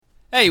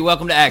Hey,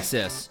 welcome to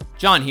Access.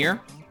 John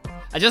here.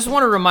 I just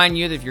want to remind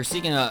you that if you're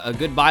seeking a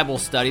good Bible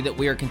study, that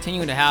we are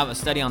continuing to have a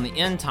study on the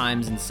end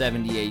times in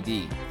 70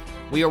 AD.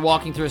 We are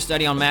walking through a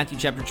study on Matthew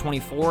chapter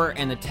 24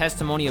 and the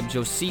testimony of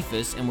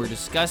Josephus, and we're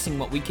discussing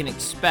what we can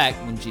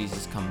expect when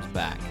Jesus comes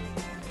back.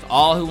 To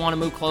all who want to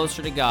move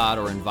closer to God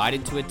or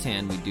invited to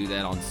attend, we do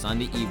that on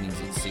Sunday evenings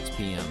at 6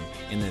 p.m.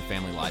 in the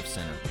Family Life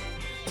Center.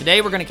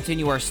 Today we're going to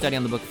continue our study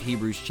on the book of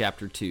Hebrews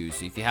chapter 2.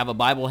 So if you have a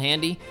Bible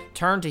handy,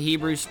 turn to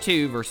Hebrews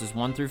 2 verses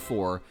 1 through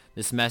 4.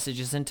 This message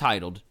is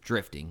entitled,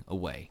 Drifting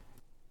Away.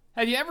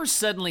 Have you ever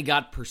suddenly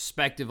got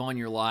perspective on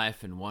your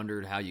life and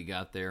wondered how you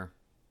got there?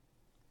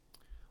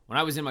 When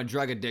I was in my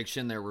drug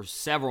addiction, there were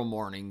several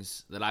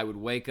mornings that I would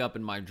wake up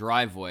in my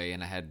driveway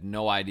and I had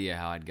no idea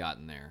how I'd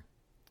gotten there.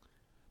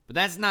 But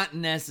that's not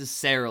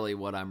necessarily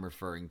what I'm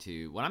referring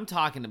to. What I'm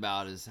talking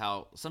about is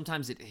how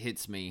sometimes it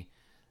hits me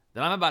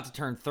that I'm about to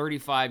turn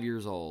 35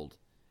 years old,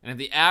 and if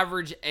the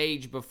average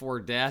age before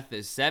death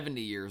is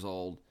 70 years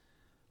old,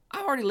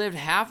 I've already lived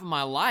half of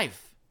my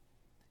life.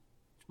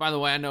 By the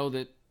way, I know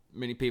that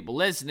many people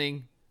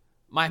listening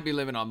might be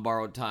living on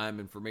borrowed time,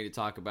 and for me to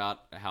talk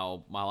about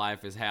how my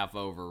life is half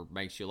over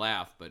makes you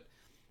laugh, but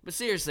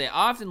seriously,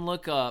 I often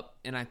look up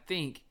and I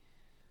think,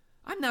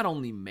 I'm not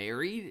only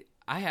married,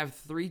 I have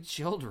 3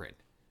 children.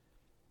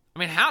 I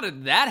mean, how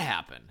did that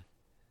happen?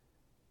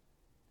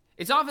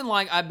 It's often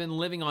like I've been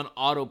living on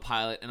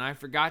autopilot and I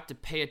forgot to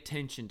pay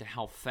attention to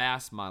how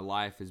fast my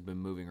life has been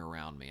moving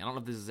around me. I don't know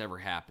if this has ever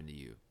happened to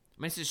you.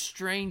 I mean, it's a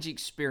strange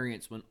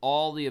experience when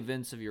all the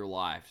events of your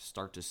life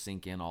start to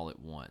sink in all at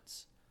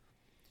once.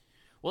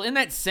 Well, in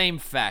that same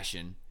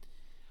fashion,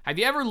 have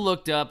you ever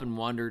looked up and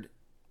wondered,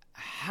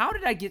 how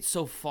did I get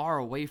so far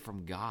away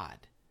from God?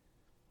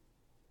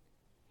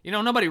 You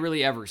know, nobody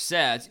really ever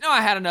says,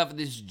 I had enough of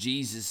this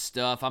Jesus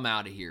stuff, I'm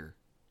out of here.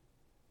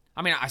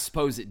 I mean, I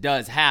suppose it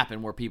does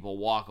happen where people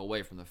walk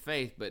away from the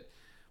faith, but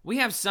we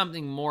have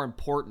something more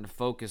important to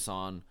focus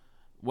on,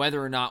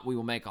 whether or not we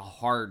will make a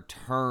hard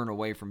turn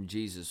away from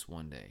Jesus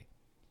one day.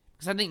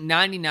 Because I think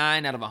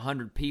 99 out of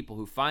 100 people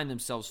who find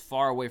themselves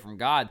far away from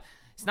God,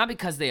 it's not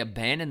because they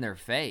abandoned their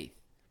faith.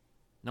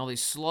 No, they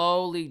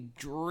slowly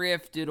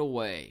drifted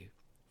away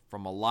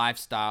from a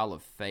lifestyle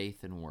of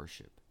faith and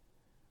worship.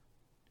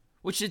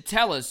 Which should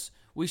tell us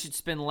we should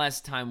spend less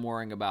time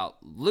worrying about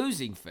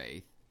losing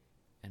faith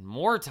and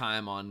more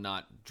time on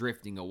not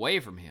drifting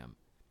away from Him.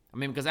 I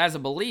mean, because as a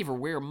believer,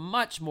 we're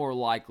much more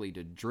likely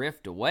to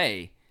drift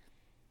away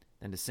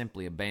than to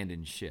simply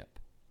abandon ship.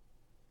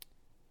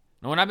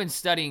 Now, when I've been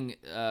studying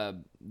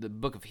the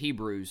book of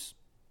Hebrews,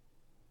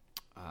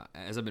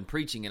 as I've been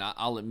preaching it,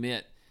 I'll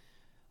admit,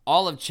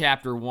 all of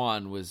chapter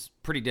 1 was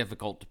pretty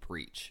difficult to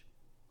preach.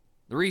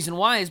 The reason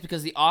why is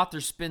because the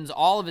author spends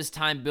all of his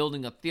time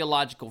building a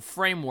theological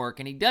framework,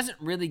 and he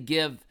doesn't really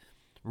give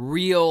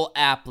real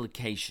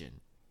application.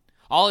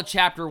 All of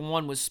chapter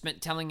 1 was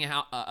spent telling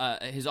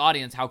his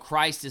audience how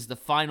Christ is the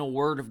final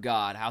word of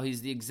God, how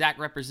he's the exact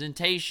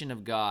representation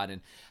of God,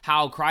 and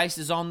how Christ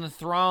is on the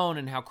throne,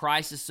 and how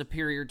Christ is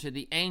superior to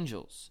the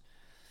angels.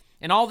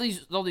 And all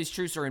these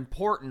truths are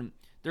important.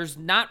 There's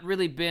not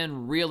really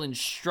been real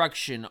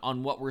instruction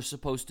on what we're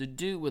supposed to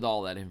do with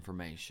all that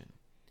information.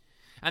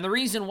 And the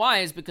reason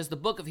why is because the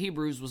book of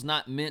Hebrews was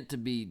not meant to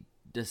be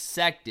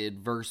dissected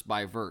verse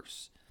by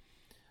verse.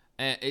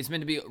 It's meant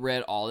to be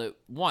read all at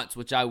once,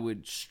 which I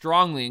would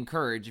strongly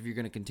encourage if you're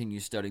going to continue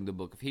studying the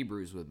book of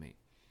Hebrews with me.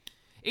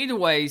 Either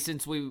way,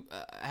 since we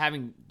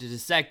having to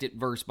dissect it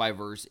verse by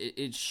verse,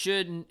 it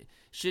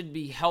should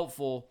be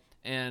helpful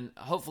and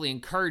hopefully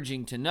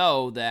encouraging to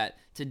know that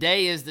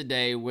today is the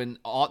day when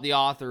the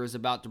author is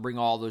about to bring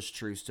all those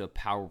truths to a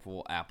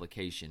powerful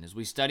application. As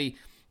we study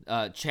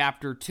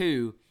chapter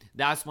 2,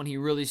 that's when he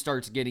really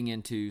starts getting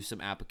into some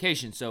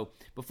application. So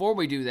before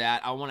we do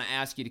that, I want to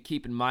ask you to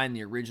keep in mind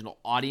the original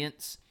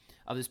audience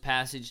of this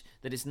passage,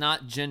 that it's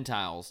not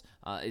Gentiles.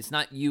 It's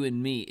not you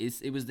and me.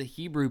 It was the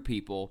Hebrew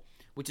people,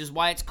 which is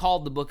why it's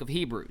called the book of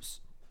Hebrews.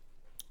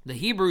 The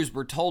Hebrews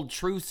were told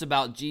truths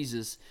about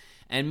Jesus,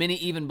 and many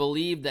even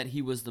believed that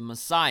he was the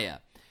Messiah.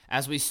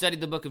 As we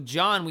studied the book of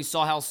John, we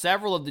saw how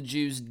several of the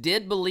Jews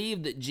did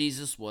believe that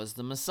Jesus was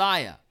the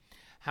Messiah.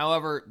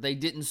 However, they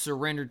didn't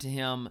surrender to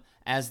him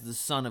as the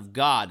Son of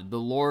God, the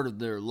Lord of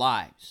their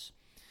lives.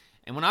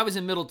 And when I was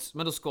in middle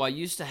school, I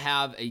used to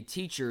have a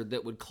teacher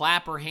that would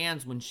clap her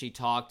hands when she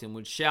talked and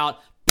would shout,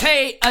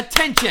 "Pay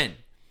attention!"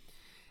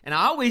 And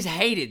I always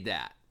hated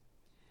that.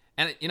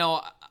 And,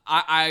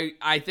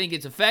 I think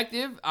it's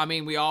effective. I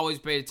mean, we always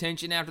paid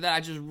attention after that.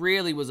 I just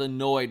really was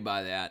annoyed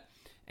by that.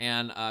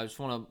 And I just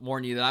want to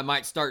warn you that I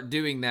might start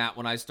doing that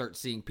when I start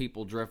seeing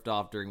people drift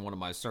off during one of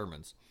my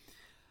sermons.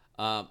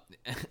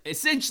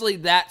 Essentially,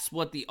 that's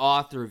what the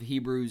author of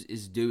Hebrews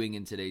is doing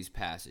in today's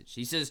passage.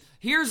 He says,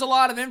 here's a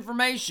lot of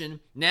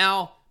information.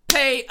 Now,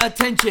 pay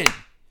attention.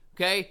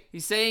 Okay?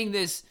 He's saying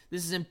this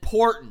is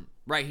important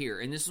right here.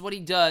 And this is what he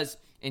does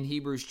in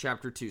Hebrews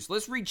chapter 2. So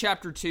let's read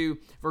chapter 2,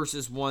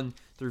 verses 1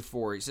 through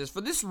 4. He says,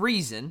 for this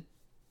reason,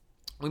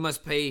 we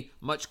must pay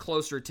much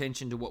closer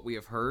attention to what we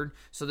have heard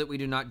so that we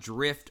do not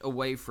drift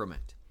away from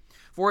it.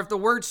 For if the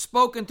word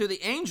spoken through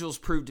the angels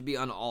proved to be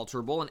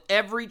unalterable, and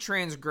every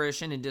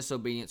transgression and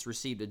disobedience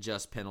received a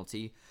just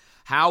penalty,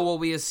 how will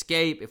we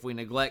escape if we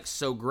neglect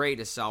so great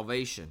a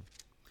salvation?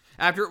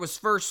 After it was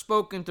first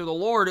spoken through the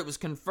Lord, it was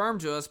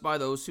confirmed to us by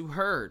those who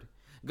heard.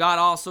 God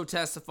also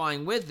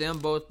testifying with them,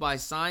 both by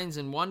signs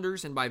and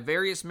wonders, and by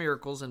various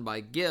miracles, and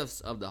by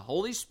gifts of the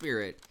Holy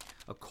Spirit,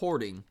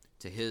 according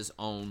to his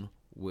own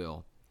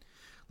will.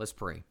 Let's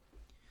pray.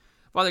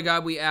 Father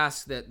God, we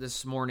ask that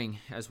this morning,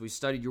 as we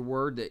studied your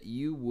word, that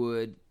you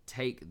would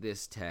take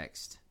this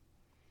text,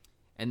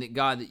 and that,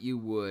 God, that you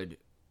would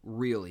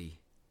really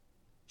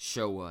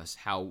show us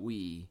how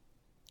we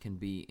can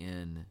be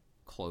in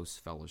close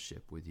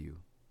fellowship with you.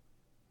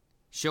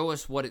 Show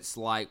us what it's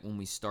like when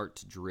we start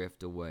to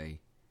drift away.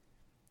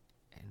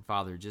 And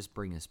Father, just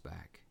bring us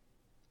back.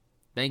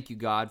 Thank you,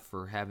 God,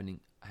 for having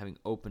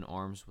open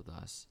arms with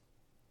us.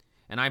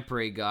 And I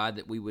pray, God,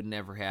 that we would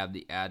never have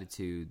the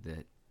attitude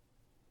that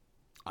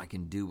I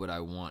can do what I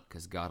want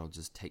because God will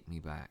just take me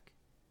back.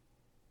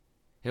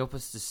 Help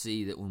us to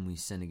see that when we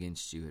sin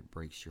against you, it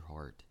breaks your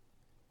heart.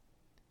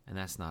 And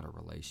that's not a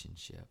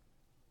relationship.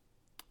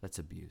 That's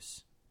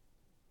abuse.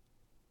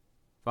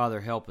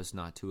 Father, help us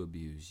not to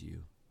abuse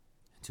you,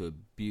 to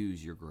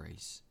abuse your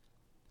grace.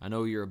 I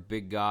know you're a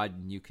big God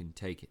and you can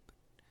take it. But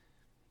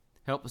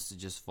help us to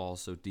just fall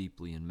so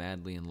deeply and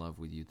madly in love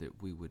with you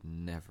that we would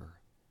never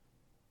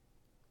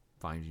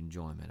find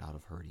enjoyment out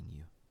of hurting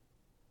you.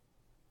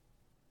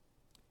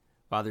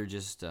 Father,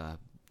 just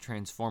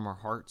transform our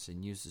hearts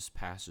and use this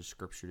passage of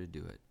Scripture to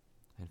do it.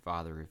 And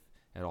Father, if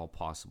at all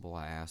possible,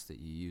 I ask that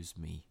you use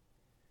me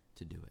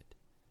to do it.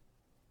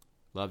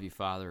 Love you,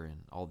 Father,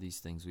 and all these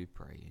things we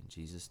pray. In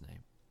Jesus'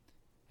 name,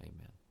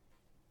 amen.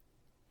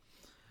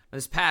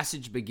 This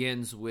passage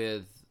begins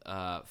with,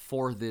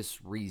 for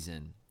this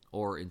reason,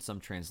 or in some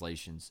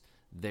translations,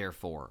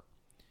 therefore.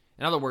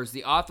 In other words,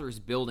 the author is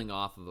building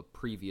off of a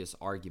previous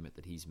argument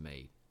that he's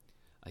made.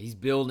 He's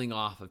building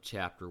off of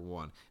chapter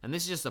 1. And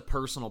this is just a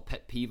personal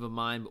pet peeve of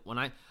mine, but when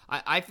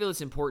I feel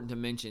it's important to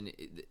mention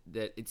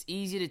that it's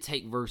easy to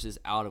take verses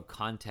out of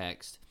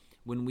context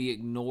when we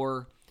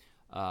ignore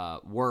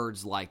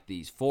words like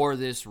these, for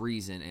this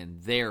reason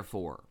and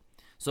therefore.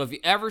 So if you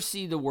ever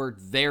see the word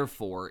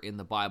therefore in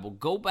the Bible,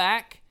 go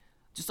back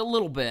just a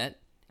little bit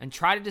and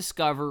try to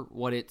discover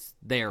what it's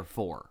there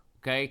for,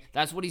 okay?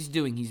 That's what he's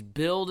doing. He's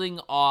building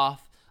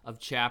off of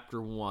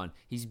chapter 1.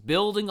 He's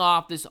building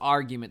off this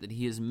argument that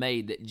he has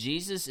made that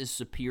Jesus is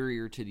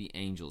superior to the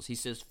angels. He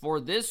says, for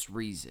this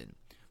reason.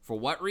 For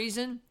what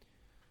reason?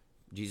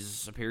 Jesus is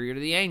superior to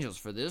the angels.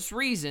 For this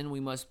reason, we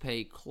must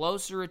pay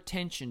closer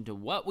attention to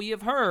what we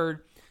have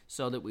heard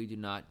so that we do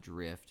not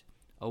drift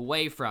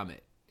away from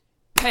it.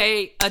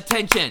 Pay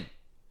attention.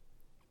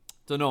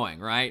 It's annoying,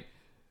 right?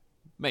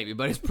 Maybe,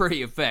 but it's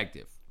pretty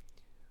effective.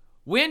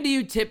 When do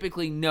you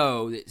typically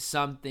know that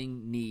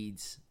something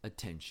needs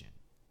attention?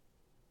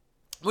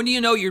 When do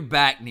you know your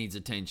back needs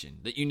attention?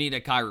 That you need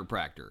a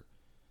chiropractor?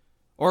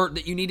 Or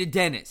that you need a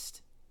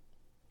dentist?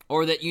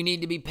 Or that you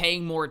need to be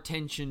paying more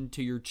attention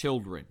to your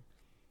children?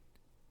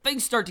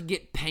 Things start to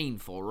get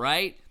painful,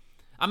 right?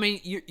 I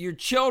mean, your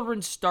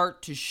children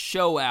start to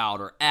show out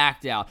or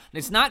act out. And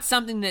it's not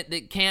something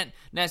that can't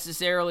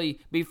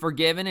necessarily be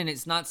forgiven, and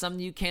it's not something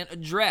you can't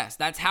address.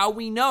 That's how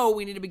we know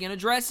we need to begin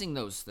addressing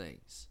those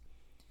things.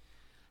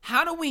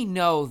 How do we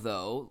know,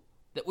 though,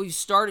 that we've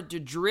started to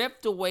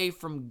drift away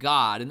from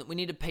God and that we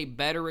need to pay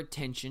better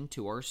attention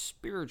to our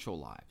spiritual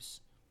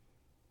lives?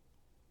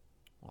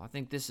 Well, I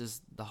think this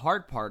is the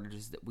hard part,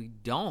 is that we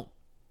don't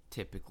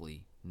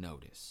typically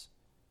notice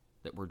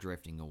that we're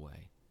drifting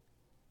away.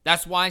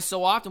 That's why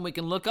so often we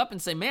can look up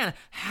and say, man,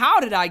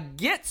 how did I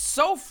get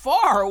so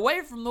far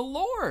away from the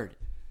Lord?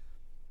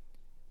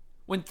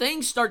 When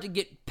things start to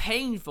get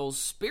painful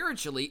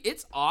spiritually,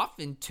 it's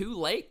often too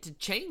late to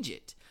change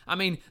it. I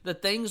mean, the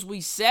things we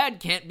said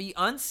can't be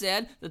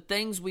unsaid. The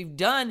things we've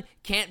done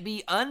can't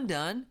be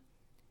undone,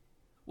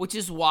 which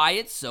is why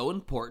it's so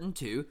important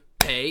to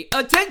pay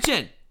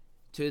attention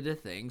to the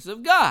things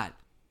of God.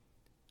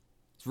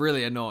 It's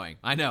really annoying,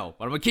 I know,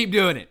 but I'm going to keep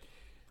doing it.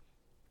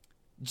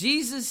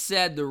 Jesus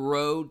said the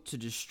road to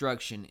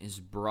destruction is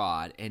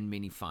broad and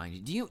many find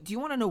it. Do you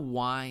want to know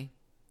why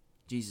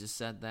Jesus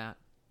said that?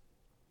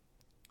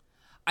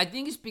 I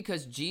think it's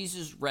because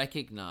Jesus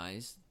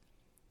recognized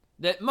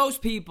that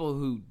most people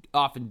who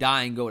often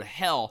die and go to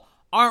hell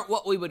aren't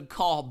what we would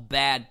call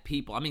bad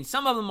people. I mean,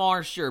 some of them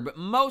are, sure, but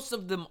most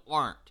of them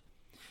aren't.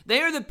 They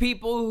are the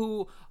people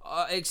who,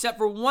 except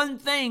for one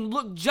thing,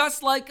 look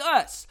just like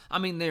us. I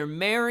mean, they're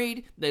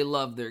married, they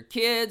love their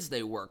kids,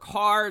 they work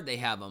hard, they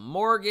have a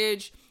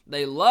mortgage,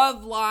 they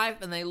love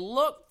life, and they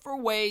look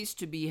for ways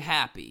to be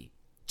happy.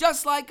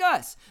 Just like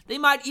us. They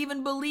might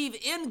even believe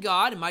in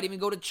God, and might even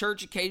go to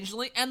church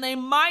occasionally, and they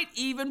might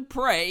even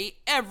pray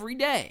every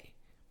day.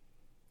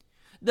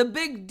 The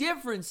big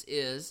difference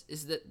is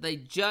that they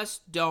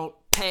just don't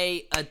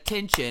pay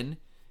attention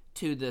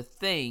to the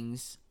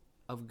things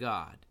of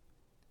God.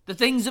 The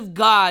things of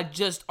God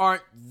just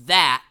aren't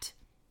that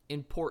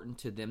important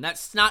to them.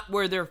 That's not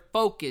where their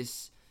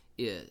focus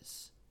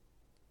is.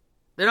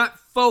 They're not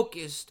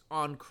focused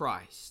on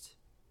Christ.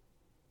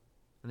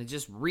 And they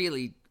just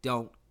really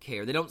don't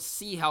care. They don't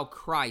see how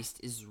Christ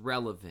is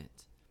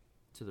relevant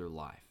to their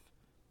life.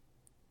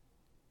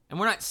 And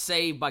we're not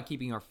saved by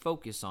keeping our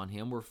focus on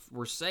him.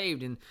 We're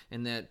saved in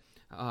that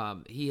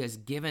he has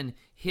given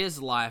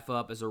his life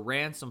up as a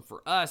ransom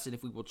for us. And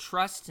if we will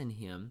trust in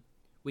him,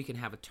 we can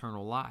have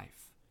eternal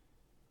life.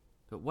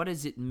 But what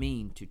does it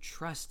mean to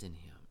trust in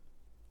him?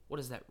 What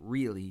does that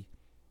really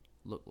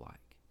look like?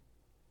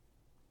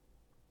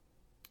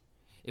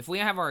 If we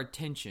have our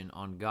attention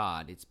on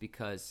God, it's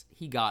because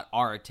he got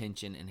our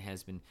attention and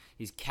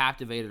he's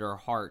captivated our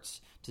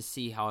hearts to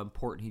see how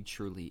important he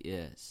truly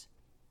is.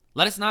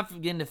 Let us not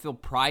begin to feel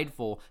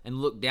prideful and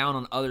look down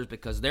on others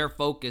because their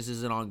focus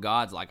isn't on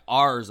God's like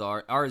ours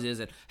is,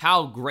 and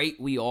how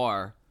great we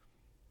are.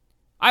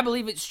 I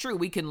believe it's true.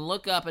 We can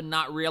look up and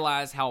not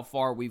realize how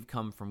far we've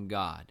come from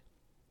God.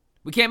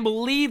 We can't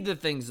believe the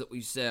things that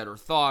we said or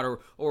thought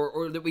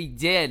or that we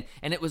did,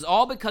 and it was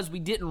all because we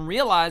didn't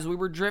realize we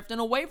were drifting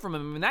away from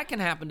him. I mean, that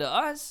can happen to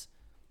us.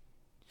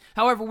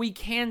 However, we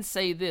can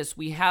say this: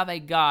 we have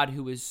a God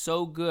who is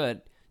so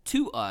good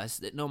to us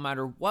that no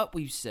matter what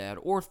we've said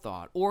or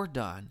thought or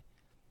done,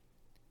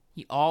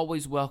 he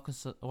always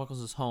welcomes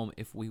us home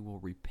if we will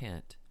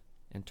repent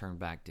and turn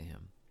back to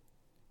him.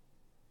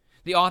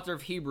 The author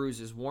of Hebrews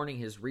is warning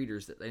his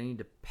readers that they need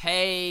to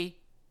pay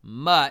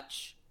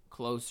much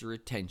closer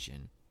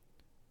attention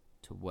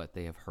to what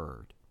they have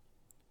heard.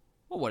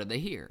 Well, what did they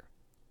hear?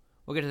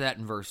 We'll get to that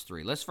in verse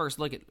 3. Let's first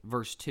look at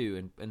verse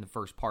 2 in the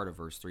first part of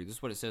verse 3. This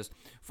is what it says.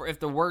 For if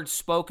the word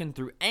spoken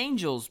through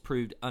angels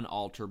proved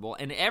unalterable,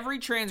 and every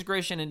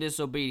transgression and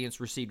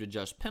disobedience received a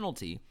just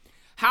penalty,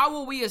 how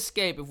will we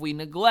escape if we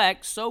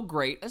neglect so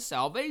great a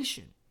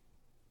salvation?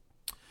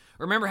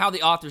 Remember how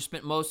the author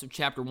spent most of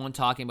chapter 1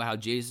 talking about how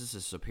Jesus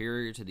is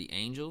superior to the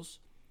angels?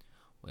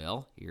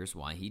 Well, here's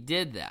why he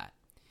did that.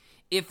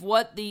 If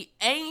what the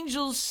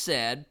angels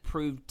said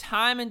proved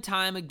time and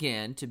time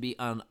again to be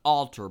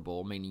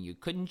unalterable, meaning you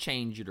couldn't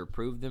change it or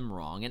prove them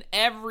wrong, and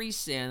every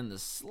sin and the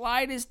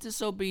slightest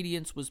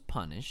disobedience was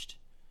punished.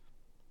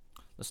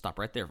 Let's stop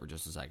right there for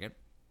just a second.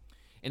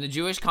 In the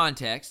Jewish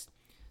context,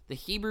 the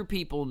Hebrew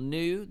people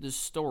knew the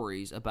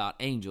stories about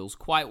angels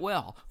quite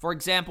well. For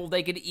example,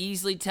 they could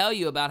easily tell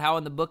you about how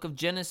in the book of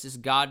Genesis,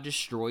 God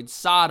destroyed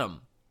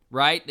Sodom,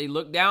 right? They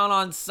looked down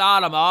on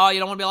Sodom. Oh, you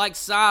don't want to be like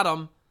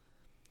Sodom.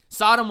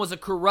 Sodom was a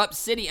corrupt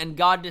city, and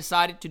God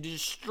decided to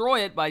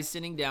destroy it by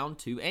sending down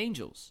 2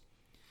 angels.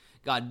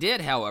 God did,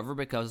 however,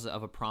 because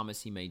of a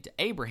promise he made to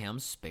Abraham,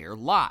 spare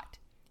Lot,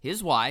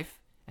 his wife,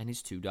 and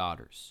his 2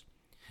 daughters.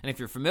 And if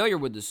you're familiar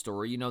with the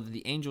story, you know that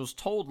the angels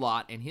told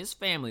Lot and his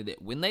family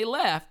that when they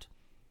left,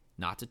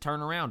 not to turn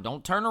around.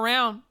 Don't turn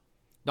around.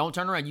 Don't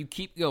turn around. You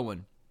keep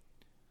going.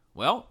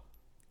 Well,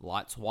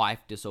 Lot's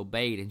wife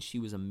disobeyed, and she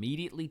was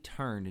immediately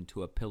turned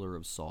into a pillar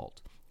of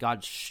salt.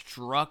 God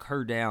struck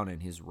her down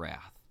in his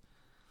wrath.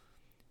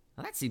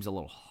 Now, that seems a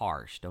little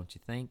harsh, don't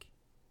you think?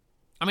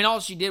 I mean,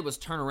 all she did was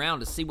turn around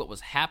to see what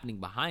was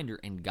happening behind her,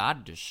 and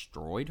God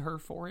destroyed her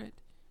for it?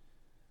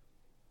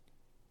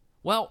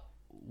 Well,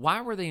 why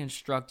were they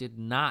instructed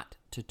not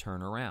to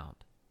turn around?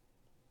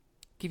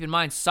 Keep in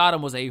mind,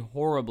 Sodom was a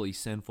horribly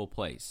sinful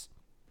place.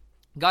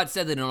 God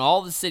said that in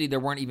all the city there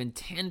weren't even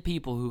 10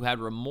 people who had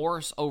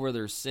remorse over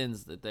their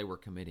sins that they were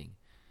committing.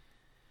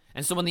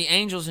 And so when the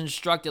angels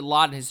instructed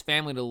Lot and his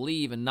family to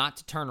leave and not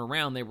to turn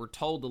around, they were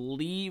told to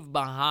leave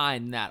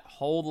behind that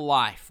whole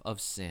life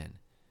of sin.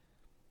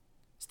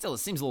 Still, it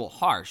seems a little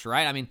harsh,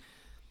 right? I mean,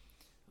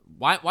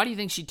 why do you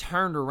think she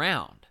turned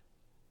around?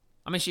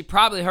 I mean, she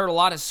probably heard a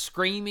lot of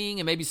screaming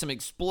and maybe some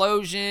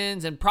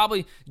explosions and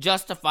probably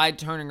justified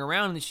turning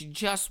around, and she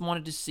just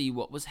wanted to see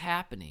what was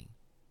happening.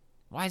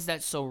 Why is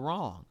that so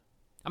wrong?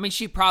 I mean,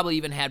 she probably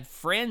even had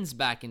friends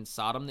back in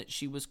Sodom that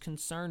she was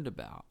concerned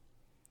about.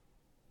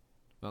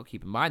 Well,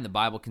 keep in mind, the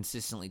Bible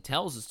consistently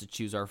tells us to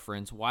choose our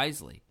friends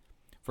wisely.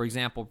 For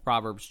example,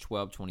 Proverbs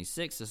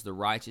 12:26 says, the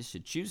righteous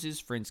should choose his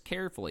friends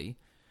carefully,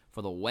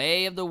 for the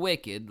way of the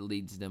wicked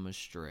leads them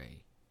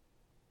astray.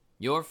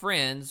 Your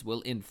friends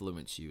will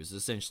influence you, is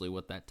essentially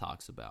what that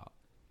talks about.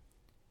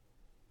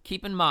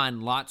 Keep in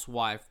mind, Lot's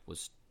wife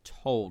was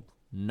told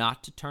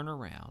not to turn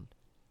around,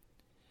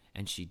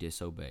 and she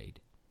disobeyed.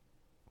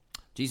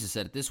 Jesus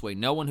said it this way: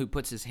 no one who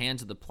puts his hand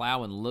to the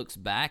plow and looks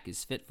back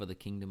is fit for the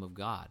kingdom of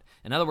God.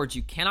 In other words,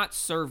 you cannot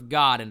serve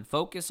God and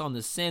focus on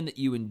the sin that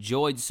you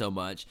enjoyed so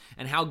much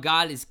and how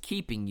God is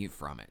keeping you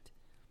from it.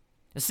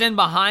 The sin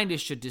behind us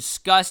should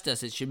disgust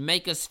us. It should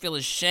make us feel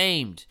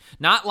ashamed,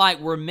 not like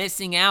we're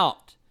missing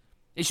out.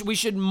 We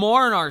should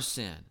mourn our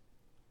sin,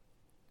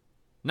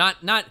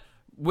 not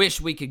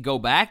wish we could go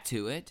back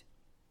to it.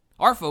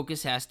 Our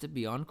focus has to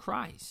be on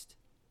Christ.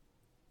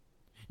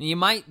 Now, you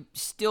might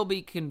still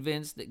be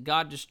convinced that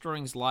God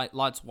destroying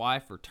Lot's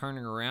wife or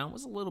turning around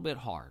was a little bit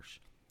harsh.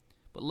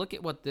 But look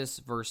at what this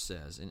verse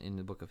says in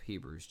the book of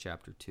Hebrews,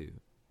 chapter 2.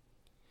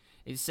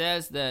 It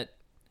says that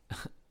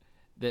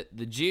that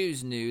the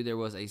Jews knew there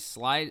was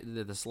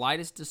that the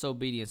slightest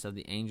disobedience of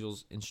the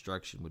angel's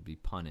instruction would be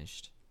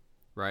punished.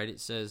 right? It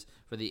says,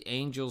 for the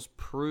angels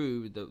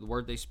proved, the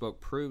word they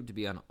spoke proved to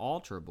be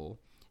unalterable,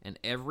 and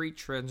every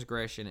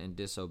transgression and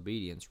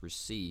disobedience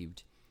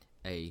received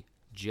a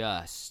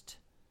just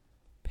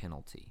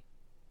penalty.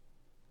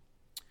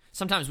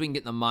 Sometimes we can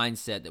get in the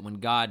mindset that when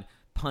God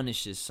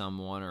punishes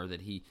someone or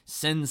that he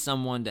sends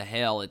someone to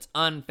hell, it's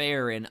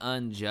unfair and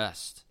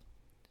unjust.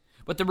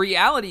 But the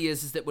reality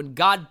is that when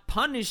God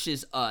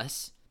punishes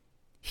us,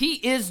 he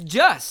is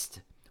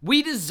just.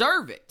 We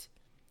deserve it.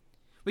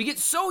 We get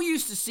so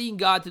used to seeing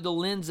God through the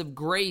lens of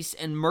grace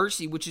and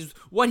mercy, which is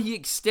what he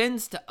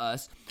extends to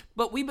us,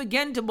 but we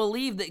begin to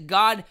believe that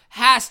God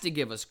has to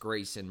give us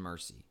grace and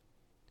mercy.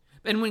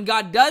 And when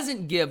God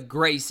doesn't give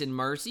grace and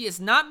mercy, it's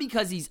not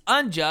because he's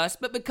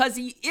unjust, but because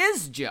he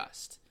is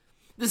just.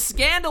 The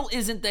scandal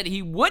isn't that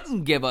he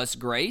wouldn't give us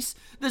grace.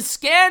 The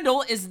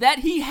scandal is that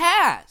he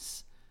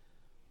has.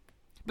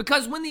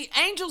 Because when the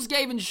angels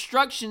gave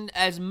instruction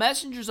as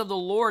messengers of the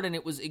Lord and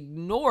it was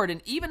ignored,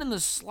 and even in the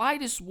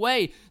slightest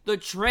way, the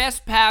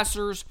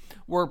trespassers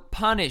were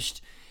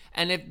punished.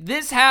 And if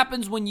this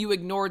happens when you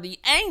ignore the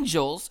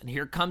angels, and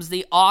here comes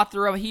the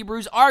author of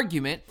Hebrews'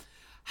 argument,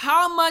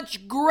 how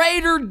much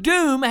greater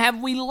doom have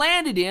we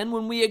landed in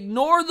when we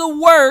ignore the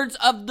words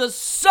of the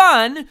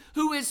Son,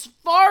 who is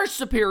far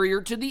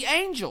superior to the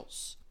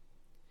angels?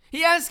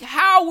 He asks,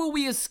 how will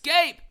we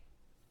escape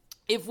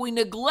if we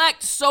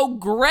neglect so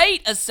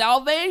great a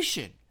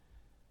salvation?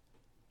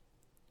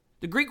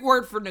 The Greek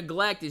word for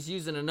neglect is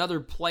used in another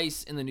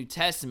place in the New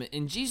Testament.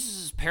 In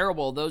Jesus'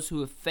 parable of those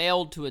who have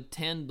failed to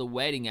attend the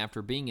wedding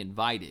after being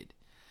invited.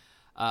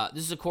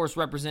 This is, of course,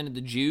 represented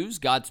the Jews,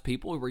 God's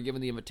people, who were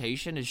given the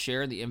invitation to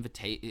share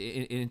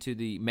into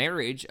the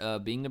marriage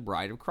of being the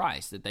bride of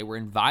Christ, that they were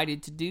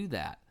invited to do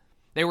that.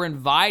 They were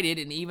invited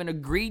and even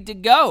agreed to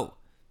go.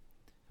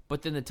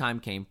 But then the time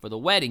came for the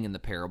wedding in the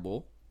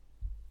parable,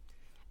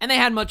 and they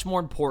had much more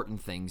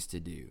important things to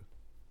do.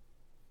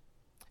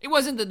 It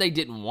wasn't that they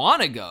didn't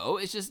want to go.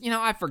 It's just,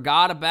 I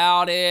forgot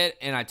about it,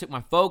 and I took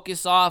my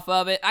focus off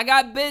of it. I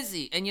got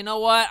busy, and you know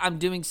what? I'm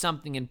doing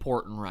something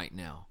important right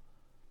now.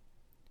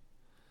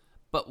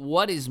 But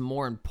what is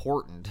more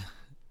important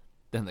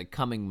than the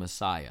coming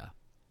Messiah?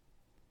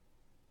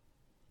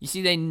 You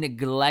see, they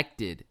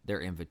neglected their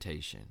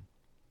invitation.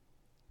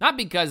 Not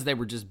because they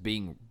were just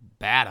being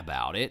bad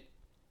about it.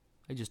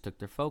 They just took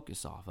their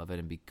focus off of it,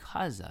 and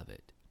because of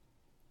it,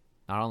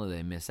 not only do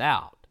they miss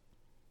out,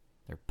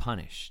 they're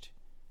punished.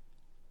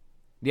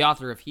 The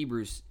author of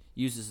Hebrews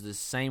uses the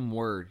same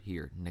word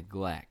here,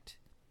 neglect.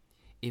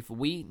 If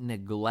we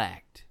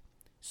neglect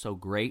so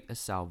great a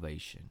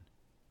salvation,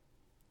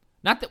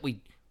 not that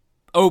we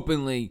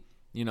openly,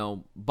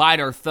 bite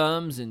our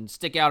thumbs and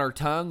stick out our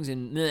tongues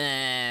and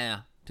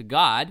to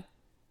God,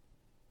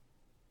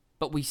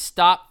 but we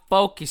stop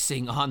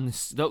focusing on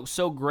this,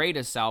 so great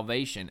a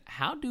salvation,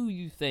 how do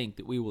you think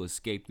that we will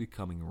escape the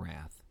coming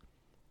wrath?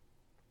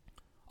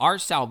 Our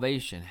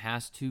salvation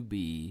has to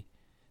be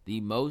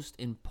the most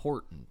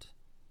important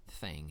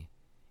thing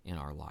in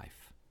our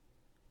life.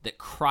 That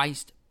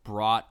Christ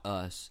brought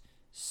us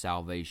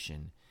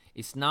salvation.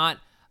 It's not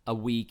a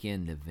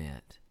weekend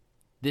event.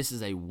 This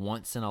is a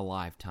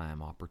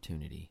once-in-a-lifetime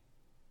opportunity,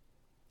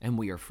 and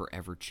we are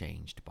forever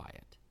changed by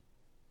it.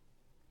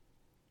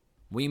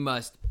 We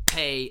must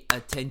pay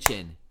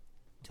attention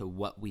to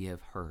what we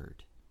have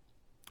heard.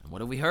 And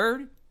what have we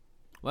heard?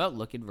 Well,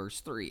 look at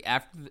verse 3.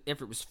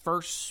 If it was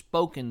first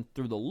spoken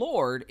through the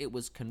Lord, it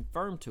was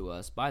confirmed to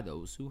us by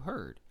those who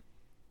heard.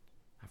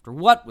 After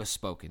what was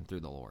spoken through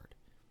the Lord?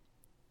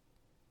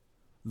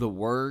 The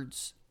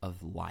words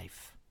of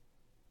life.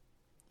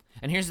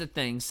 And here's the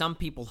thing, some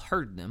people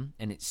heard them,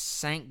 and it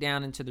sank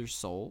down into their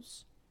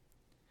souls.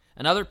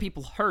 And other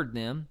people heard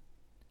them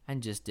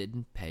and just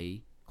didn't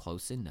pay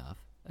close enough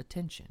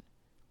attention.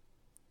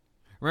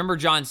 Remember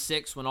John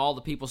 6, when all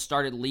the people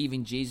started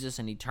leaving Jesus,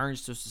 and he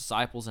turns to his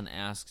disciples and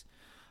asks,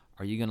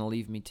 "Are you going to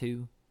leave me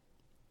too?"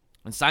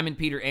 And Simon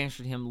Peter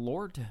answered him,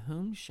 "Lord, to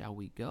whom shall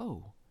we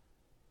go?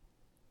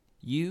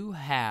 You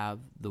have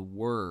the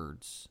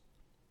words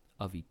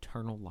of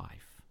eternal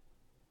life.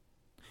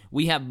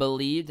 We have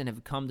believed and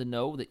have come to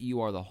know that you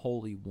are the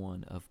Holy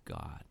One of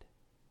God."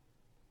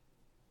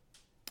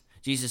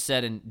 Jesus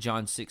said in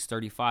John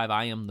 6:35,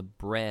 "I am the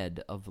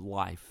bread of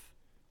life.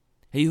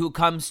 He who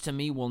comes to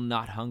me will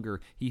not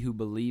hunger. He who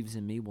believes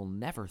in me will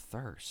never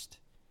thirst."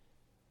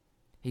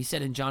 He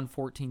said in John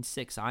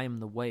 14:6, "I am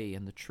the way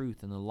and the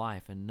truth and the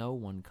life, and no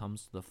one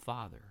comes to the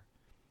Father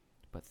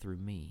but through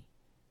me."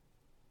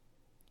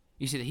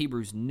 You see, the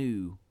Hebrews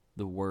knew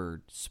the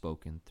word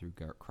spoken through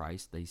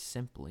Christ. They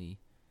simply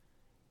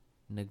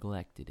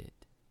neglected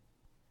it.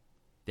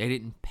 They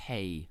didn't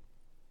pay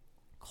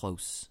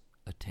close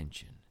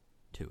attention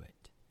to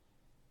it.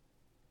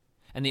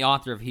 And the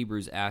author of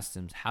Hebrews asks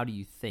them, how do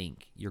you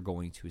think you're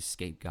going to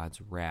escape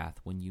God's wrath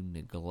when you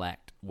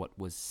neglect what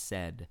was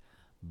said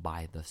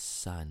by the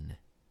Son?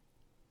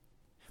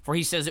 For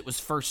he says it was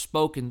first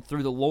spoken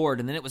through the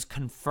Lord, and then it was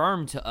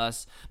confirmed to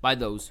us by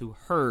those who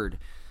heard.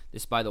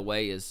 This, by the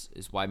way, is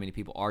why many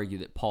people argue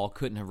that Paul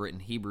couldn't have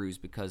written Hebrews,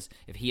 because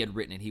if he had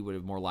written it, he would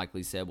have more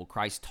likely said, well,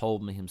 Christ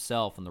told me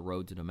himself on the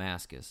road to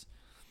Damascus.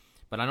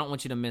 But I don't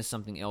want you to miss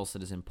something else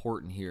that is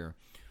important here.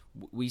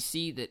 We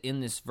see that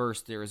in this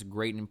verse there is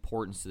great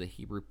importance to the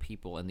Hebrew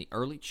people and the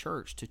early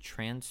church to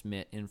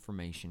transmit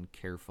information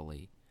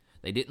carefully.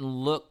 They didn't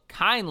look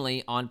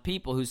kindly on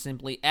people who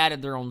simply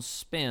added their own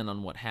spin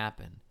on what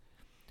happened.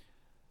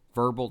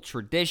 Verbal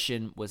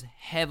tradition was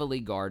heavily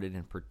guarded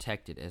and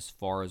protected as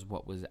far as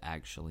what was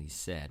actually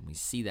said. We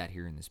see that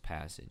here in this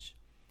passage.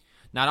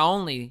 Not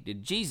only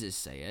did Jesus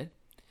say it,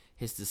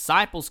 his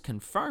disciples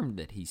confirmed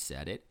that he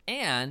said it,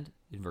 and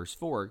in verse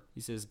 4,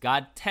 he says,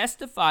 God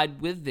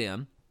testified with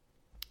them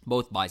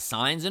both by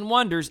signs and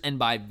wonders and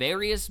by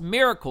various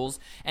miracles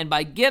and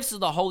by gifts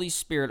of the Holy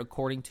Spirit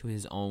according to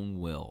his own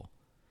will.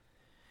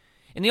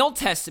 In the Old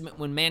Testament,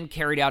 when man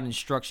carried out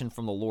instruction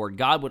from the Lord,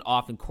 God would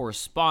often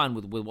correspond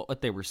with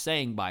what they were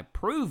saying by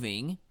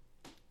proving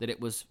that it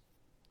was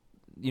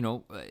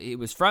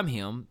from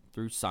him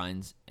through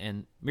signs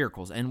and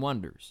miracles and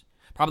wonders.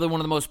 Probably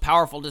one of the most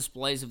powerful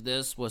displays of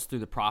this was through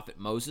the prophet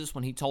Moses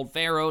when he told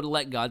Pharaoh to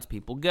let God's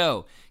people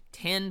go.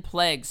 10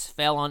 plagues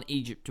fell on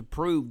Egypt to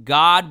prove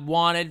God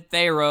wanted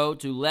Pharaoh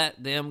to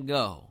let them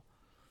go.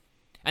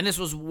 And this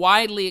was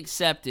widely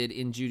accepted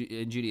in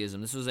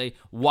Judaism. This was a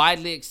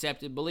widely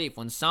accepted belief.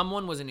 When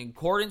someone was in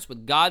accordance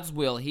with God's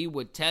will, he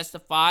would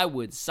testify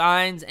with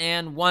signs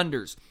and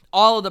wonders.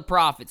 All of the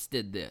prophets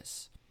did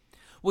this.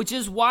 Which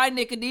is why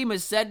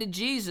Nicodemus said to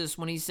Jesus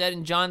when he said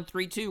in John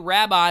 3:2,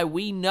 Rabbi,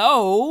 we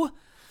know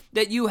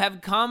that you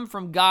have come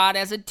from God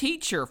as a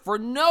teacher, for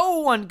no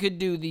one could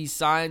do these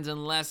signs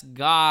unless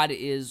God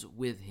is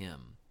with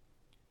him.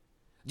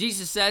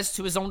 Jesus says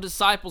to his own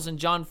disciples in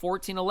John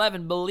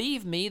 14:11,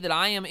 believe me that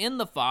I am in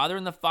the Father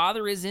and the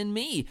Father is in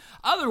me.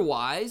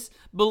 Otherwise,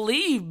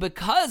 believe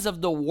because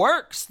of the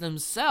works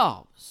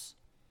themselves.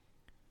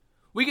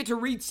 We get to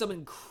read some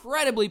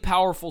incredibly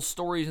powerful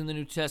stories in the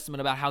New Testament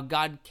about how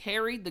God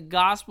carried the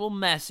gospel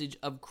message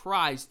of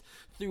Christ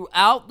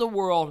throughout the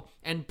world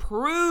and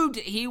proved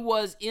he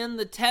was in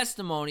the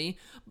testimony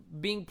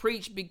being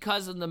preached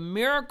because of the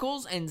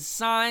miracles and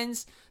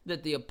signs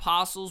that the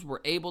apostles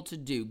were able to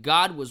do.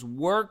 God was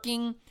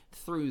working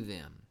through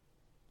them.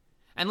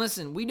 And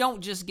listen, we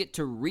don't just get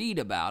to read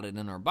about it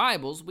in our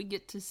Bibles, we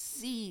get to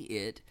see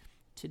it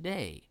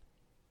today.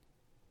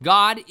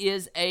 God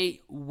is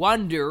a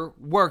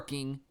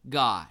wonder-working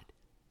God.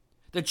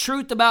 The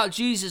truth about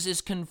Jesus is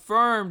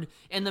confirmed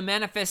in the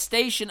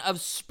manifestation of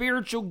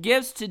spiritual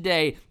gifts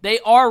today. They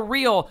are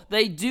real.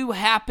 They do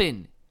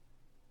happen.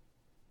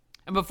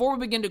 And before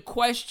we begin to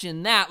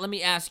question that, let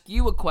me ask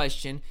you a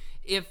question.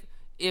 If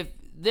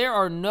there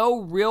are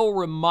no real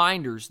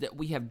reminders that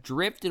we have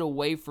drifted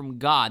away from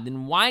God,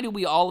 then why do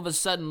we all of a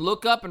sudden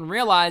look up and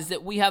realize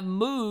that we have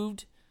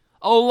moved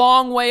a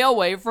long way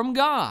away from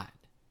God?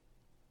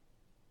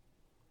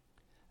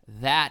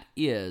 That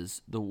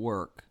is the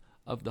work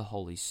of the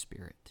Holy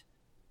Spirit.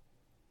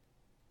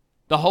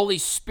 The Holy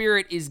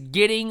Spirit is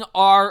getting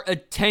our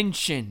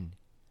attention,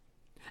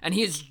 and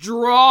he is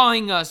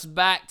drawing us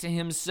back to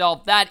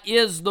himself. That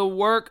is the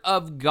work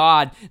of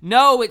God.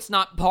 No, it's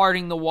not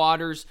parting the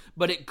waters,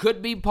 but it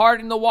could be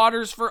parting the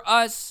waters for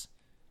us.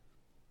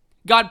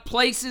 God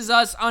places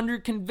us under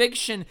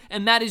conviction,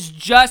 and that is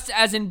just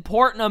as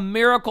important a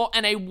miracle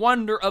and a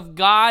wonder of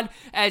God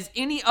as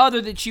any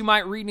other that you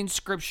might read in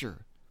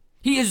Scripture.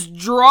 He is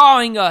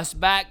drawing us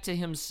back to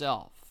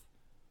himself.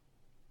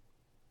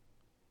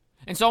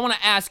 And so I want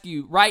to ask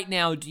you right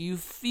now, do you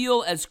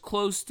feel as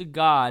close to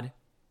God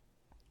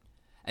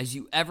as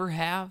you ever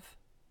have?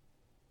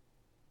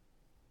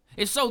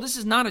 If so, this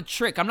is not a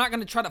trick. I'm not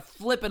going to try to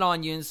flip it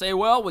on you and say,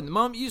 well, when the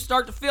moment you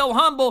start to feel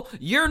humble,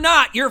 you're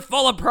not. You're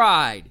full of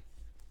pride.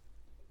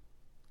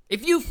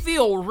 If you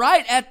feel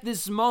right at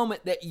this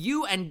moment that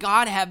you and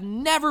God have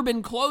never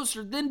been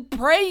closer, then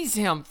praise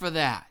him for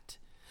that.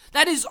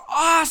 That is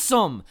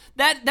awesome.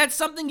 That's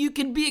something you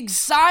can be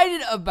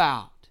excited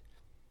about.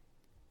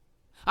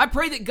 I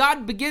pray that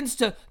God begins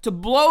to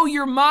blow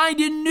your mind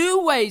in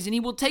new ways, and he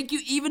will take you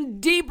even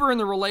deeper in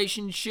the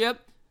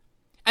relationship,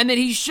 and that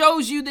he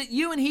shows you that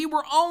you and he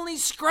were only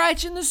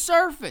scratching the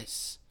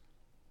surface.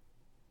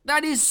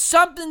 That is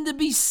something to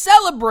be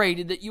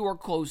celebrated, that you are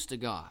close to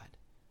God.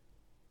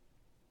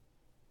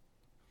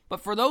 But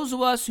for those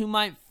of us who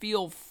might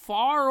feel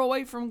far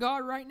away from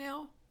God right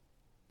now,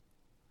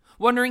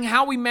 wondering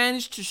how we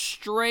managed to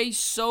stray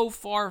so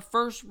far,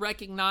 first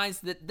recognize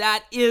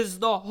that is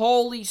the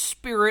Holy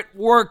Spirit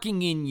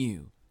working in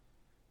you.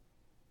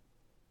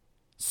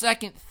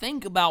 Second,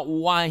 think about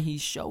why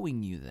he's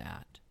showing you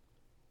that.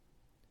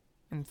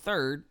 And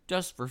third,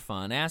 just for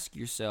fun, ask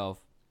yourself,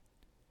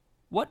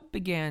 what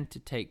began to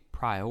take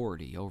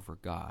priority over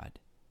God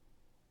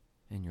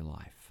in your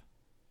life?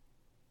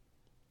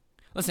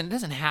 Listen, it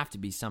doesn't have to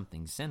be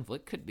something sinful.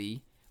 It could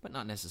be, but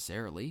not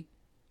necessarily.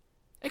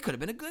 It could have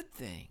been a good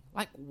thing,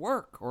 like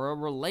work or a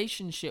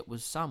relationship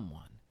with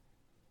someone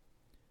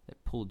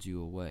that pulled you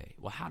away.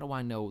 Well, how do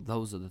I know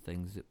those are the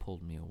things that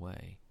pulled me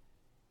away?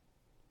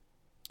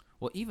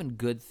 Well, even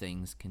good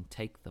things can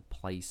take the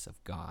place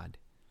of God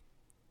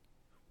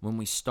when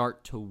we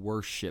start to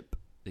worship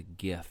the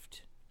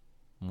gift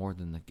more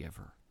than the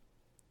giver,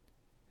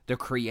 the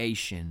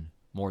creation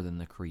more than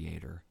the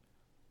creator.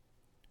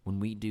 When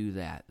we do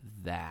that,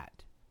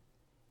 that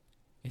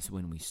is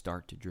when we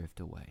start to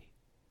drift away.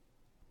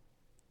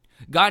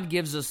 God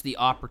gives us the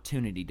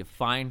opportunity to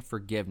find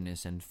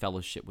forgiveness and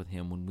fellowship with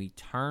Him when we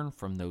turn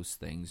from those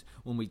things,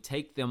 when we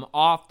take them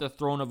off the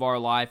throne of our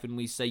life and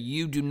we say,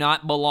 you do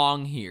not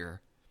belong here.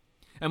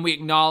 And we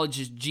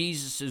acknowledge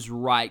Jesus'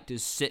 right to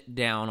sit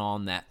down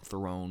on that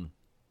throne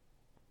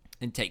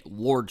and take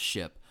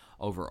lordship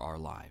over our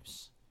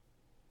lives.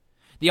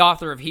 The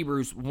author of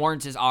Hebrews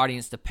warns his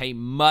audience to pay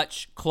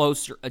much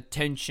closer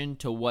attention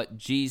to what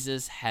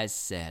Jesus has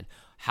said.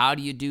 How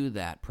do you do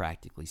that,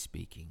 practically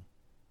speaking?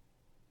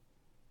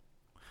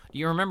 Do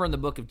you remember in the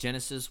book of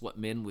Genesis what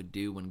men would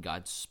do when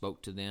God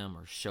spoke to them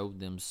or showed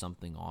them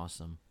something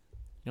awesome? You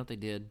know what they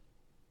did?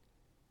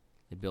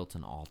 They built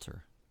an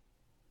altar.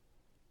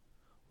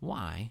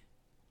 Why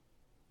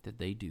did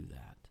they do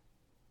that?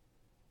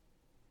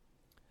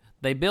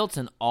 They built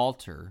an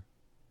altar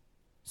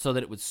so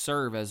that it would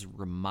serve as a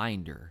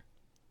reminder.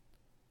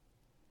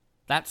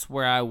 That's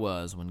where I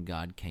was when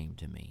God came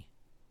to me.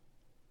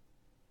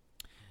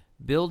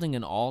 Building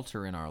an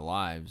altar in our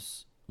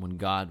lives when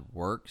God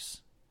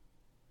works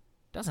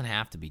doesn't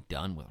have to be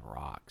done with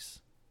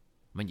rocks.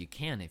 I mean, you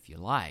can if you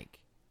like.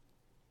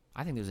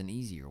 I think there's an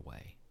easier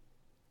way.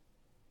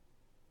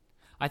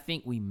 I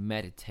think we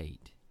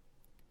meditate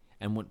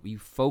and when we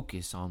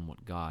focus on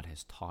what God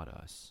has taught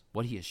us,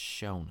 what He has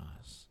shown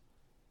us.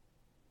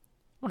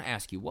 I want to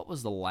ask you, what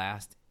was the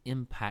last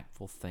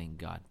impactful thing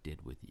God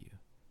did with you?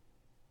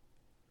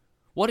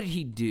 What did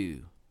He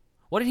do?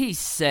 What did He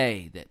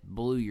say that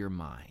blew your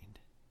mind?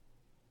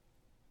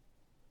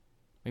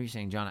 Maybe you're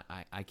saying, John,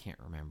 I can't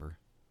remember.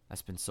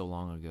 That's been so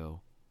long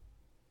ago.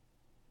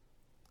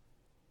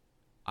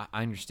 I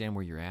understand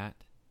where you're at.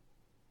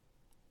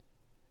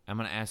 I'm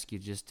going to ask you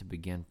just to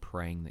begin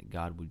praying that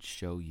God would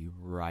show you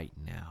right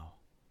now,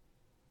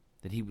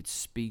 that He would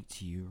speak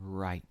to you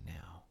right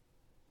now.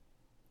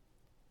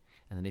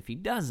 And that if He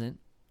doesn't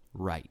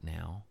right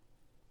now,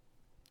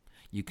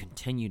 you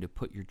continue to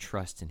put your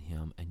trust in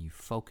Him and you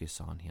focus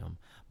on Him,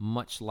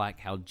 much like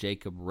how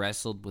Jacob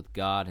wrestled with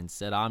God and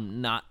said, I'm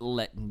not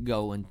letting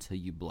go until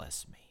you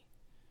bless me.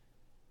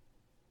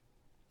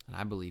 And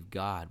I believe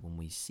God, when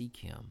we seek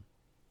Him,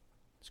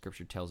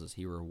 Scripture tells us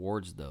He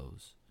rewards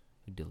those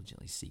who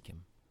diligently seek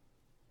Him.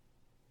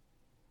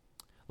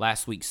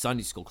 Last week's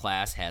Sunday school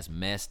class has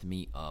messed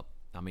me up.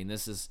 I mean,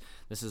 this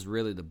is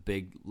really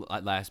the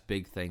last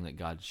big thing that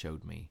God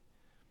showed me.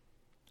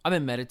 I've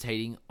been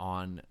meditating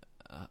on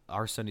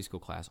our Sunday school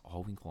class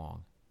all week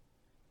long.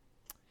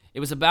 It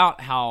was about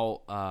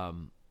how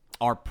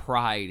our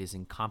pride is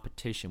in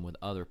competition with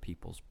other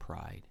people's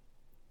pride.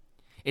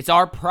 It's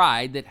our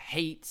pride that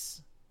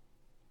hates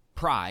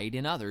pride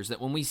in others,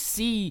 that when we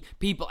see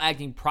people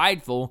acting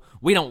prideful,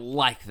 we don't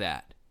like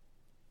that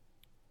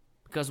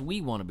because we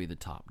want to be the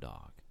top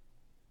dog.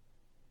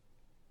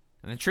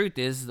 And the truth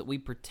is that we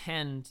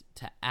pretend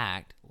to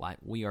act like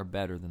we are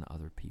better than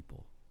other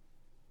people.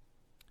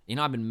 You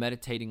know, I've been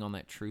meditating on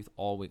that truth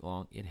all week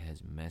long. It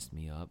has messed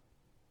me up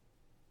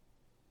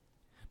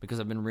because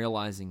I've been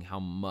realizing how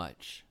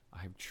much I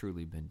have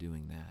truly been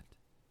doing that.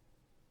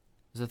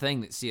 There's a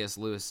thing that C.S.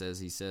 Lewis says.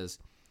 He says,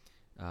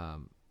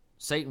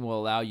 Satan will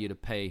allow you to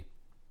pay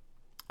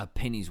a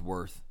penny's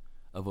worth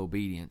of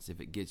obedience if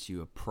it gets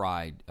you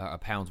a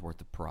pound's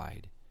worth of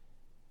pride.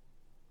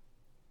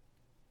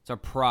 It's our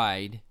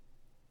pride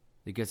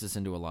that gets us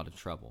into a lot of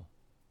trouble.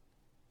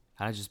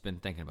 I've just been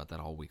thinking about that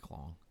all week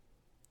long,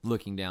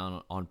 looking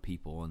down on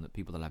people and the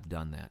people that I've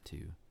done that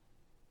to.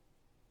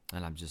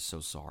 And I'm just so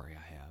sorry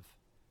I have.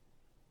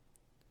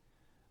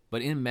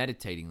 But in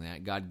meditating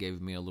that, God gave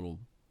me a little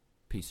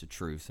piece of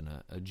truth and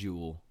a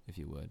jewel, if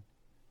you would.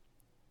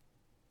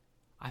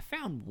 I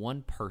found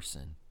one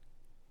person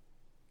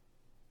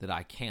that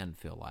I can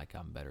feel like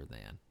I'm better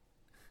than.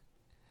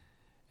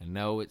 And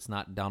no, it's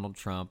not Donald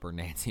Trump or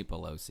Nancy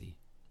Pelosi.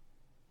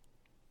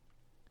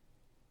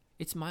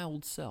 It's my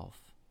old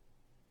self.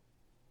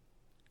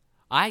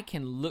 I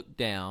can look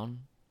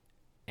down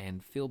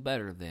and feel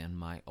better than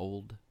my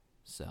old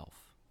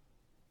self.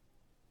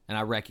 And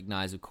I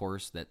recognize, of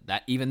course,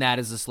 that even that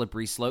is a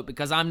slippery slope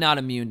because I'm not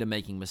immune to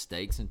making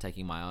mistakes and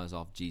taking my eyes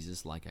off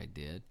Jesus like I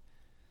did.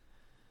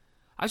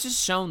 I was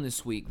just shown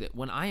this week that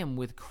when I am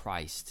with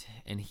Christ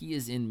and He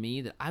is in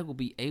me, that I will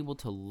be able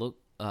to look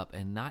up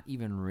and not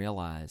even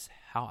realize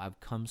how I've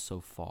come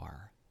so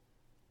far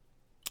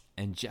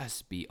and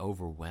just be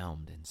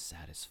overwhelmed and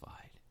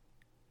satisfied.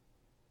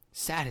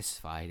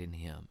 Satisfied in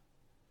Him.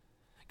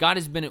 God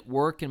has been at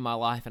work in my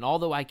life, and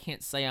although I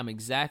can't say I'm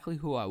exactly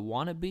who I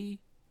want to be,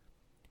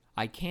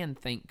 I can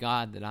thank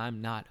God that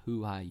I'm not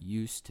who I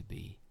used to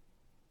be.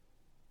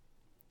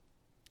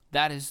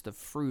 That is the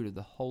fruit of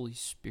the Holy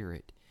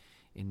Spirit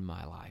in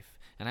my life.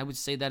 And I would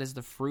say that is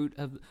the fruit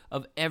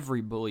of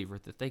every believer,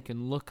 that they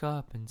can look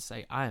up and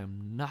say, I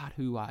am not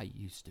who I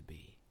used to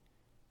be.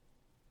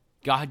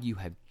 God, you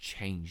have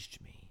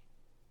changed me.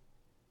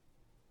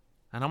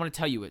 And I'm going to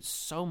tell you, it's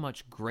so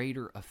much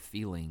greater a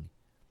feeling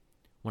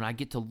when I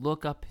get to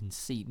look up and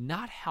see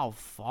not how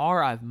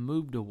far I've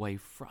moved away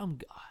from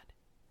God,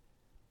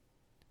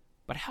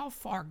 but how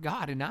far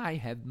God and I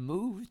have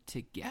moved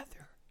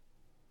together.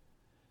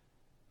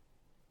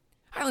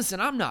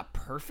 Listen, I'm not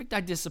perfect. I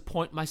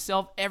disappoint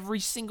myself every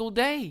single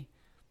day.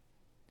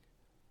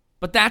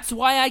 But that's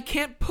why I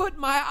can't put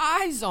my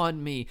eyes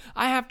on me.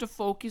 I have to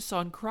focus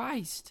on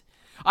Christ.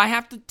 I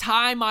have to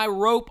tie my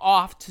rope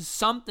off to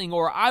something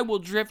or I will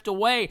drift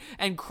away.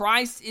 And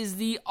Christ is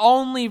the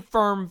only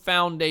firm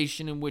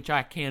foundation in which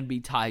I can be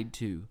tied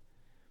to.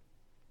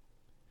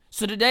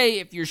 So today,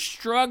 if you're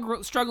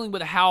struggling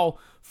with how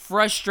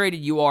frustrated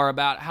you are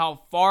about how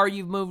far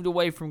you've moved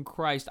away from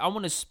Christ, I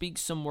want to speak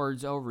some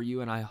words over you,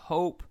 and I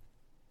hope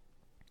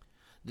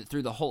that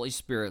through the Holy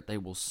Spirit they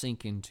will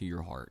sink into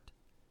your heart.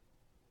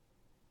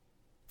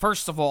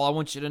 First of all, I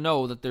want you to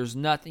know that there's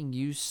nothing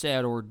you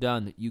said or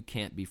done that you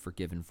can't be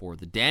forgiven for.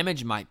 The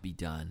damage might be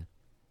done,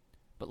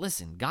 but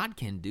listen, God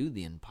can do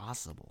the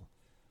impossible.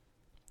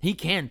 He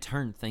can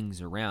turn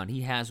things around.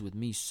 He has with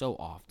me so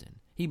often.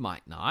 He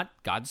might not.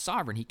 God's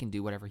sovereign. He can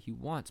do whatever he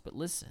wants. But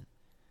listen,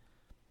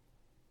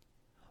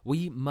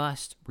 we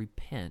must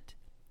repent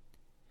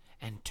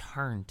and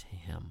turn to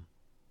him,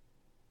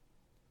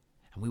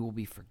 and we will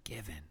be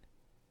forgiven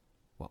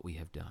what we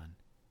have done.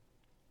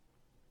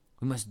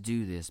 We must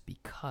do this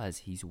because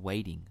he's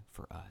waiting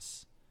for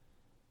us.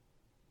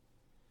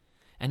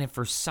 And if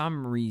for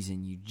some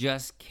reason you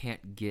just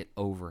can't get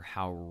over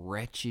how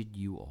wretched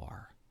you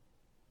are,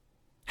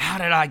 how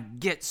did I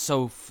get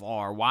so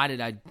far? Why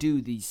did I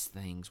do these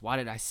things? Why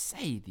did I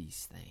say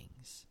these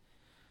things?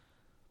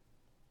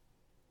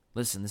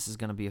 Listen, this is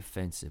going to be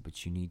offensive,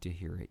 but you need to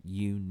hear it.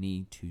 You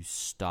need to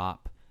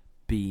stop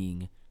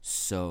being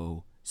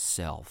so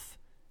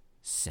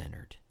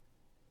self-centered.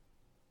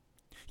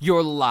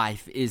 Your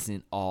life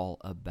isn't all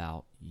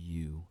about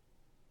you.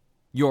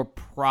 Your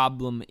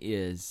problem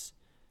is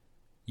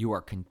you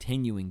are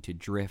continuing to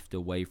drift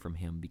away from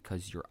him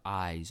because your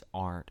eyes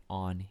aren't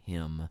on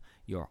him.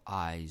 Your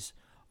eyes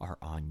are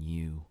on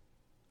you.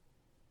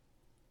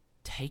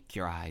 Take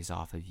your eyes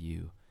off of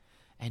you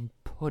and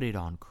put it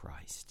on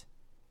Christ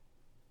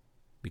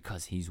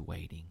because he's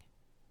waiting.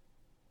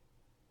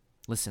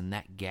 Listen,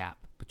 that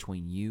gap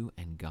between you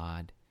and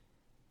God,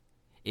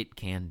 it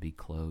can be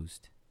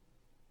closed.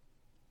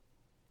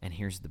 And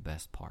here's the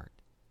best part.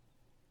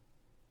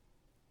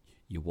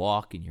 You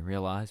walk and you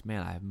realize,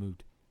 man, I have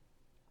moved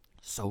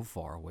so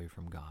far away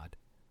from God.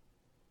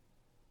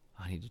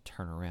 I need to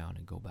turn around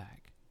and go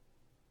back.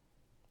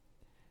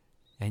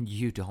 And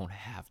you don't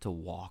have to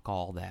walk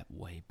all that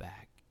way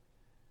back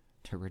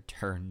to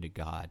return to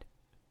God.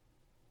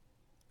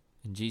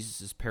 In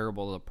Jesus'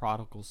 parable of the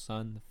prodigal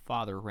son, the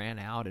father ran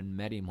out and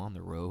met him on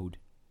the road.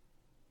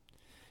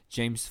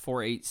 James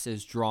 4:8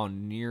 says, draw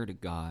near to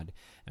God,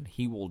 and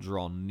he will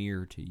draw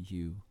near to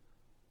you.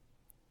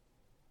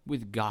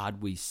 With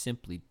God, we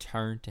simply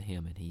turn to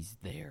him, and he's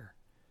there.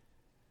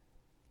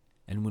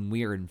 And when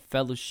we are in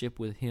fellowship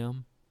with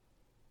him,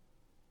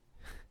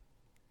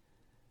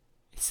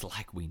 it's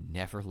like we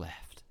never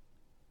left.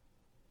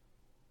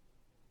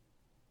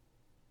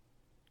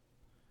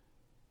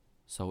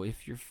 So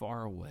if you're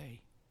far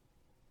away,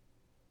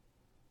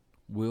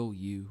 will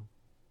you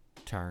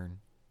turn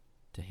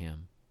to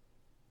him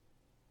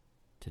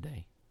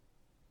today?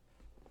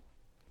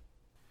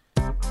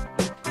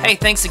 Hey,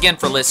 thanks again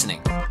for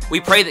listening. We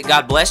pray that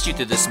God blessed you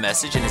through this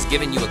message and has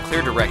given you a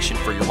clear direction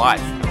for your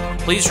life.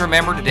 Please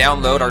remember to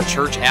download our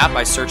church app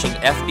by searching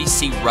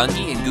FBC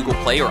Runge in Google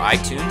Play or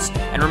iTunes,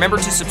 and remember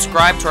to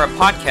subscribe to our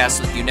podcast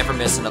so that you never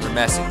miss another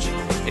message.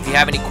 If you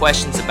have any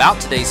questions about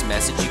today's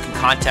message, you can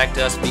contact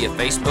us via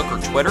Facebook or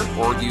Twitter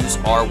or use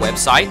our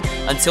website.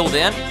 Until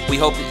then, we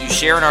hope that you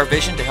share in our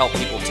vision to help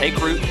people take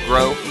root,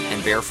 grow,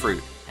 and bear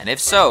fruit. And if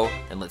so,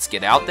 then let's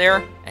get out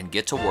there and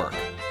get to work.